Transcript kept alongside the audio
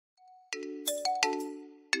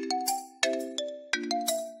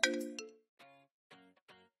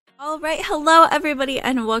Alright, hello everybody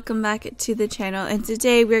and welcome back to the channel, and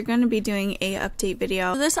today we're going to be doing a update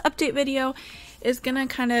video. This update video is going to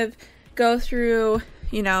kind of go through,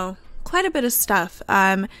 quite a bit of stuff,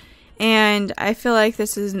 and I feel like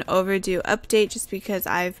this is an overdue update just because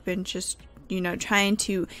I've been trying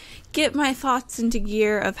to get my thoughts into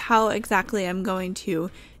gear of how exactly I'm going to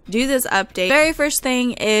do this update. Very first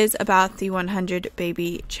thing is about the 100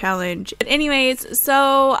 baby challenge. But anyways,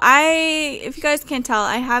 so if you guys can't tell,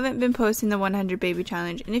 I haven't been posting the 100 baby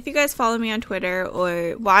challenge, and if you guys follow me on Twitter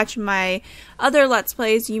or watch my other Let's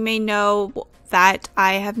Plays, you may know that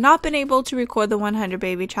I have not been able to record the 100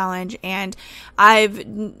 baby challenge, and I've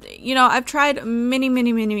tried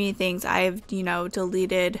many things. I've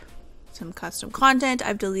deleted some custom content,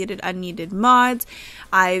 I've deleted unneeded mods,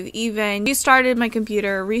 I've even restarted my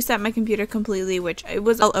computer, reset my computer completely, which it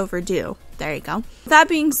was all overdue. There you go. That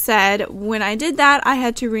being said, when I did that, I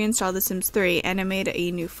had to reinstall The Sims 3 and I made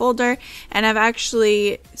a new folder, and I've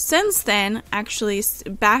actually since then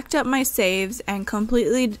backed up my saves and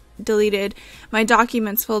completely deleted my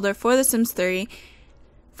documents folder for The Sims 3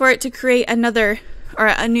 for it to create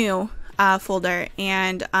a new folder.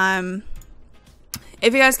 And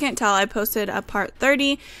if you guys can't tell, I posted a part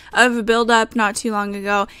 30 of Build Up not too long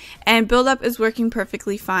ago, and Build Up is working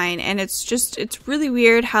perfectly fine, and it's really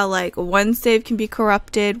weird how like one save can be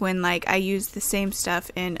corrupted when like I use the same stuff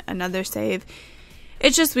in another save.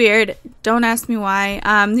 It's just weird. Don't ask me why.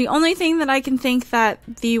 The only thing that I can think that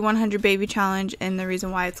the 100 baby challenge and the reason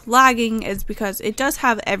why it's lagging is because it does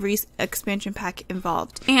have every expansion pack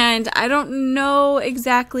involved, and I don't know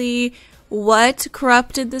exactly what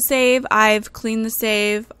corrupted the save. I've cleaned the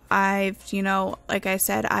save. I've, like I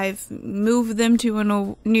said, I've moved them to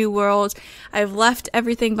a new world. I've left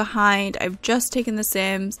everything behind. I've just taken the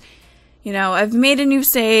Sims. I've made a new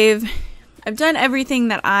save. I've done everything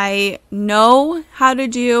that I know how to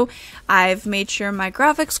do. I've made sure my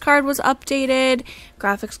graphics card was updated.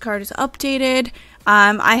 Graphics card is updated.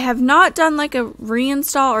 I have not done like a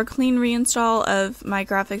reinstall or clean reinstall of my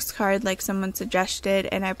graphics card like someone suggested,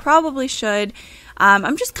 and I probably should.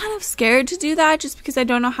 I'm just kind of scared to do that just because I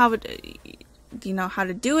don't know how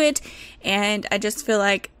to do it, and I just feel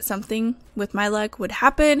like something with my luck would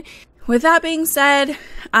happen. With that being said,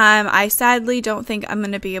 I sadly don't think I'm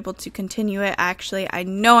going to be able to continue it. Actually, I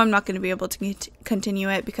know I'm not going to be able to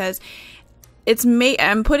continue it because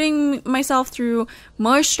I'm putting myself through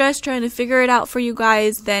more stress trying to figure it out for you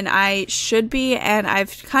guys than I should be, and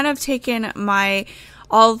I've kind of taken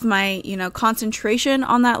all of my concentration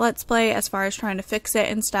on that Let's Play as far as trying to fix it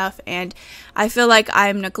and stuff, and I feel like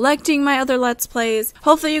I'm neglecting my other Let's Plays.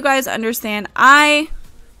 Hopefully you guys understand. I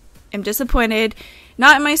am disappointed,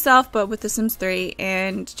 not in myself, but with The Sims 3,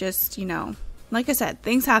 and just, like I said,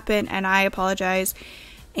 things happen, and I apologize,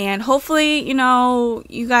 and hopefully,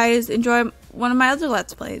 you guys enjoy one of my other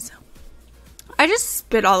Let's Plays. I just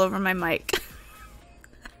spit all over my mic.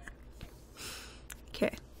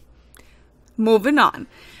 Okay. Moving on.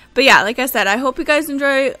 But yeah, like I said, I hope you guys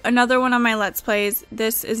enjoy another one of my Let's Plays.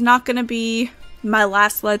 This is not going to be my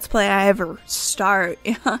last Let's Play I ever start.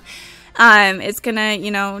 It's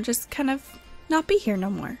gonna, just kind of not be here no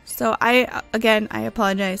more. So I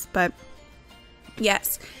apologize, but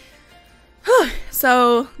yes.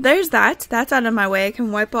 So there's that. That's out of my way. I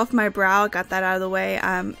can wipe off my brow. Got that out of the way.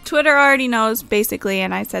 Twitter already knows basically,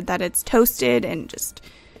 and I said that it's toasted and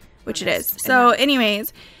which it is. So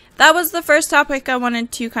anyways, that was the first topic I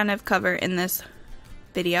wanted to kind of cover in this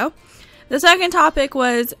video. The second topic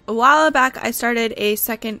was, a while back I started a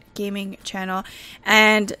second gaming channel,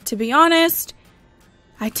 and to be honest,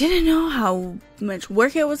 I didn't know how much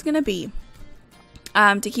work it was going to be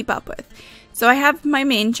to keep up with. So I have my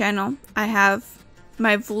main channel, I have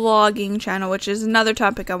my vlogging channel, which is another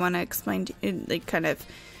topic I want to explain kind of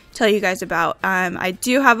tell you guys about. I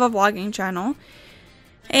do have a vlogging channel,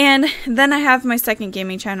 and then I have my second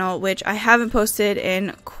gaming channel, which I haven't posted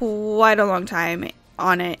in quite a long time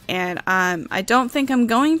on it, and I don't think I'm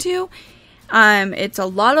going to. It's a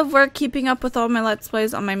lot of work keeping up with all my Let's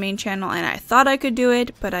Plays on my main channel, and I thought I could do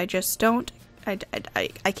it, but I just don't. I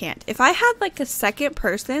can't. If I had like a second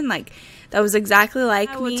person that was exactly like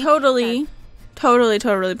me, I would totally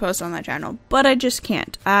post on that channel, but I just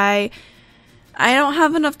can't. I don't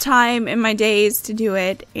have enough time in my days to do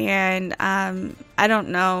it, and I don't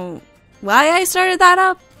know why I started that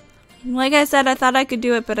up. Like I said, I thought I could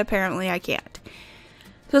do it, but apparently I can't.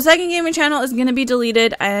 So second gaming channel is going to be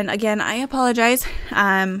deleted, and again, I apologize.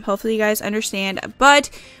 Hopefully you guys understand. But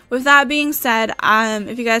with that being said,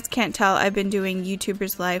 if you guys can't tell, I've been doing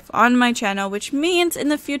YouTuber's Life on my channel, which means in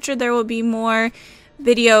the future there will be more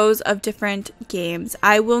videos of different games.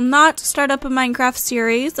 I will not start up a Minecraft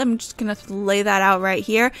series. I'm just gonna lay that out right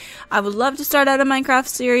here. I would love to start out a Minecraft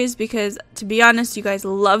series because, to be honest, you guys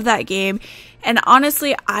love that game, and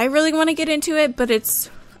honestly I really want to get into it, but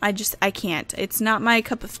I can't. It's not my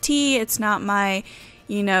cup of tea. It's not my,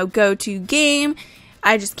 you know, go-to game.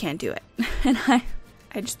 I just can't do it.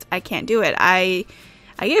 And I can't do it. I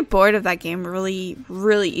get bored of that game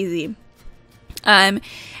really easy. And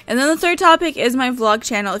then the third topic is my vlog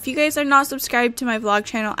channel. If you guys are not subscribed to my vlog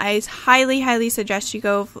channel, I highly suggest you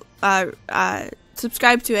go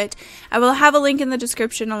subscribe to it. I will have a link in the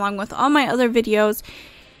description along with all my other videos.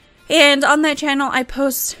 And on that channel, I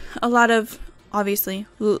post a lot of, obviously,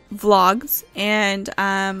 vlogs. And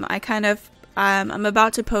I'm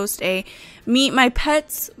about to post a meet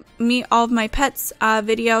all of my pets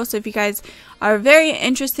video. So if you guys are very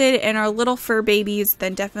interested in our little fur babies,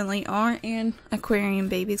 then definitely are, and aquarium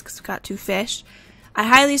babies because we've got 2 fish. I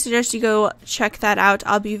highly suggest you go check that out.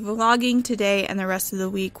 I'll be vlogging today and the rest of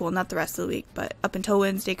the week. Well, not the rest of the week, but up until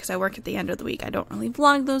Wednesday because I work at the end of the week. I don't really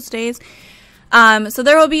vlog those days. So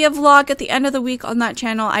there will be a vlog at the end of the week on that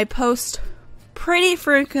channel. I post pretty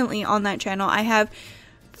frequently on that channel. I have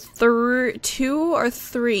 2 or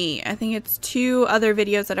 3, I think it's 2 other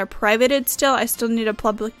videos that are privated still. I still need to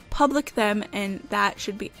public them, and that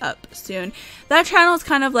should be up soon. That channel is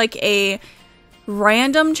kind of like a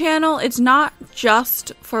random channel. It's not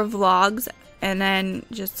just for vlogs, and then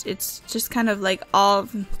it's just kind of like all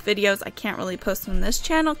videos I can't really post on this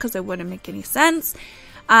channel because it wouldn't make any sense.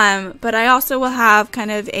 But I also will have kind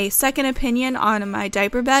of a second opinion on my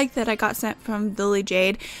diaper bag that I got sent from Lily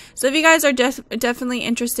Jade. So if you guys are definitely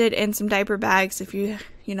interested in some diaper bags, if you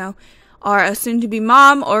know, are a soon-to-be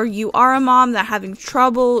mom, or you are a mom that having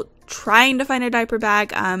trouble trying to find a diaper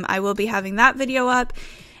bag, I will be having that video up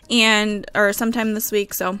or sometime this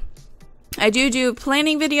week. So I do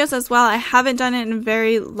planning videos as well. I haven't done it in a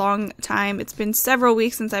very long time. It's been several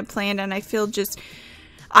weeks since I planned, and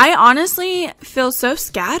I honestly feel so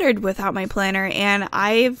scattered without my planner, and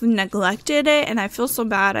I've neglected it, and I feel so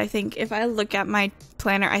bad. I think if I look at my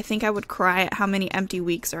planner, I think I would cry at how many empty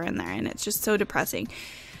weeks are in there, and it's just so depressing.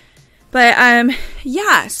 But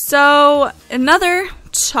yeah, so another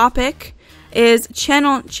topic is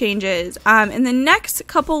channel changes. In the next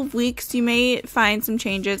couple weeks, you may find some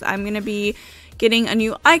changes. I'm going to be getting a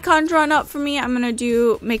new icon drawn up for me. I'm going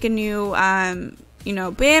to make a new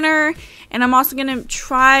banner, and I'm also gonna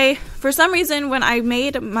try, for some reason, when I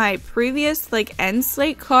made my previous end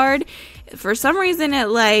slate card, for some reason it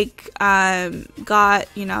got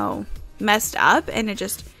messed up, and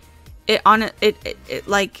it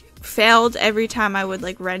failed every time I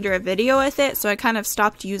would render a video with it, so I kind of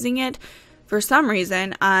stopped using it for some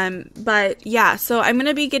reason. But yeah, so I'm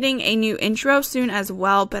gonna be getting a new intro soon as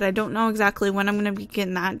well, but I don't know exactly when I'm gonna be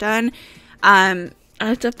getting that done. I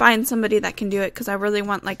have to find somebody that can do it because I really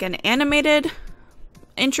want an animated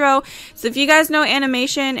intro. So if you guys know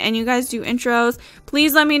animation and you guys do intros,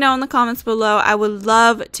 please let me know in the comments below. I would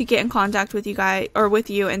love to get in contact with you guys, or with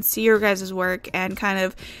you, and see your guys' work and kind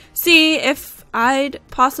of see if I'd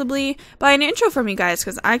possibly buy an intro from you guys,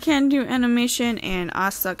 because I can do animation and I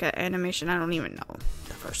suck at animation. I don't even know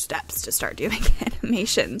the first steps to start doing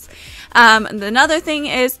animations. And another thing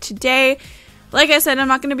is today, like I said, I'm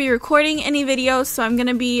not going to be recording any videos, so I'm going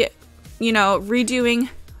to be, redoing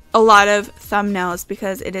a lot of thumbnails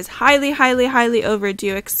because it is highly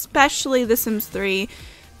overdue, especially The Sims 3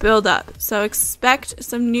 build up. So expect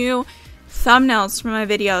some new thumbnails for my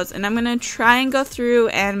videos, and I'm going to try and go through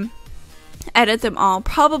and edit them all.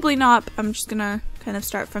 Probably not. I'm just going to kind of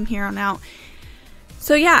start from here on out.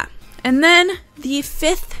 So yeah, and then the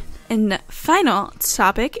 5th and final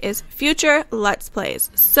topic is future Let's Plays.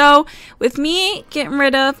 So with me getting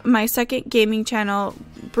rid of my second gaming channel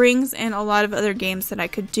brings in a lot of other games that I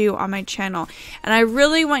could do on my channel, and I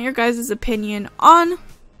really want your guys' opinion on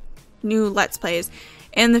new Let's Plays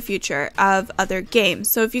in the future of other games.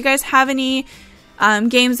 So if you guys have any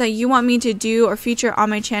games that you want me to do or feature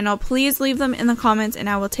on my channel, please leave them in the comments and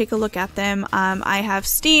I will take a look at them. I have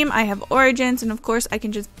Steam, I have Origins, and of course I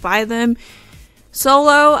can just buy them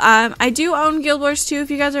solo. I do own Guild Wars 2.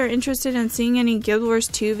 If you guys are interested in seeing any Guild Wars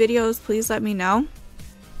 2 videos, please let me know.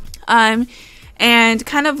 And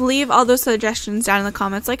kind of leave all those suggestions down in the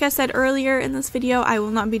comments. Like I said earlier in this video, I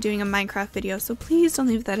will not be doing a Minecraft video, so please don't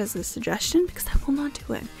leave that as a suggestion because I will not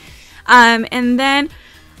do it. And then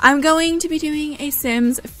I'm going to be doing a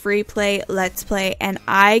Sims free play Let's Play, and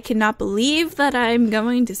I cannot believe that I'm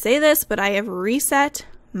going to say this, but I have reset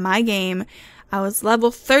my game. I was level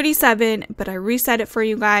 37, but I reset it for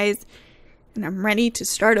you guys, and I'm ready to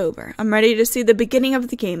start over. I'm ready to see the beginning of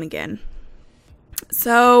the game again.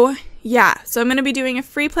 So yeah, so I'm going to be doing a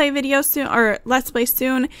free play video soon, or let's play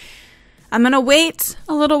soon. I'm going to wait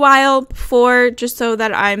a little while before, just so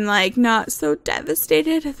that I'm like not so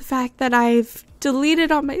devastated at the fact that I've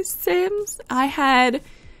deleted all my Sims. I had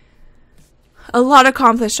a lot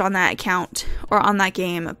accomplished on that account or on that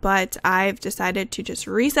game, but I've decided to just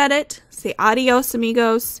reset it, say adios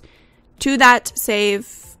amigos to that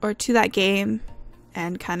save or to that game,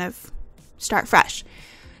 and kind of start fresh.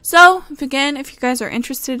 So if you guys are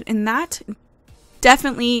interested in that,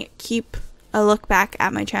 definitely keep a look back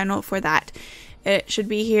at my channel for that. It should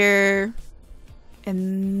be here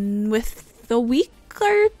with a week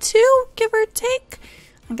or two, give or take.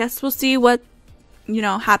 I guess we'll see what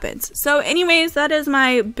happens. So anyways, that is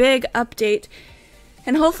my big update,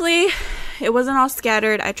 and hopefully it wasn't all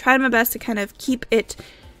scattered. I tried my best to kind of keep it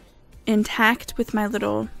intact with my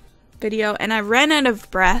little video, and I ran out of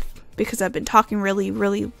breath because I've been talking really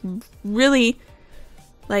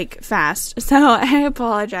like fast, so I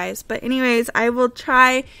apologize. But anyways, I will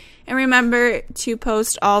try and remember to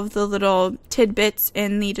post all of the little tidbits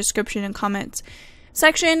in the description and comments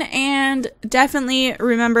section, and definitely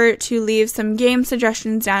remember to leave some game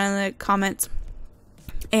suggestions down in the comments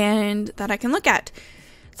and that I can look at.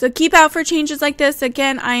 So keep out for changes like this.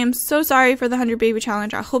 Again, I am so sorry for the 100 baby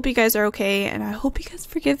challenge. I hope you guys are okay, and I hope you guys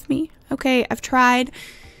forgive me. Okay, I've tried,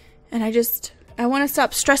 and I want to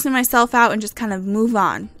stop stressing myself out and just kind of move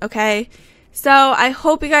on, okay? So I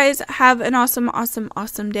hope you guys have an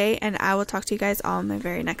awesome day, and I will talk to you guys all in my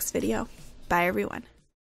very next video. Bye, everyone.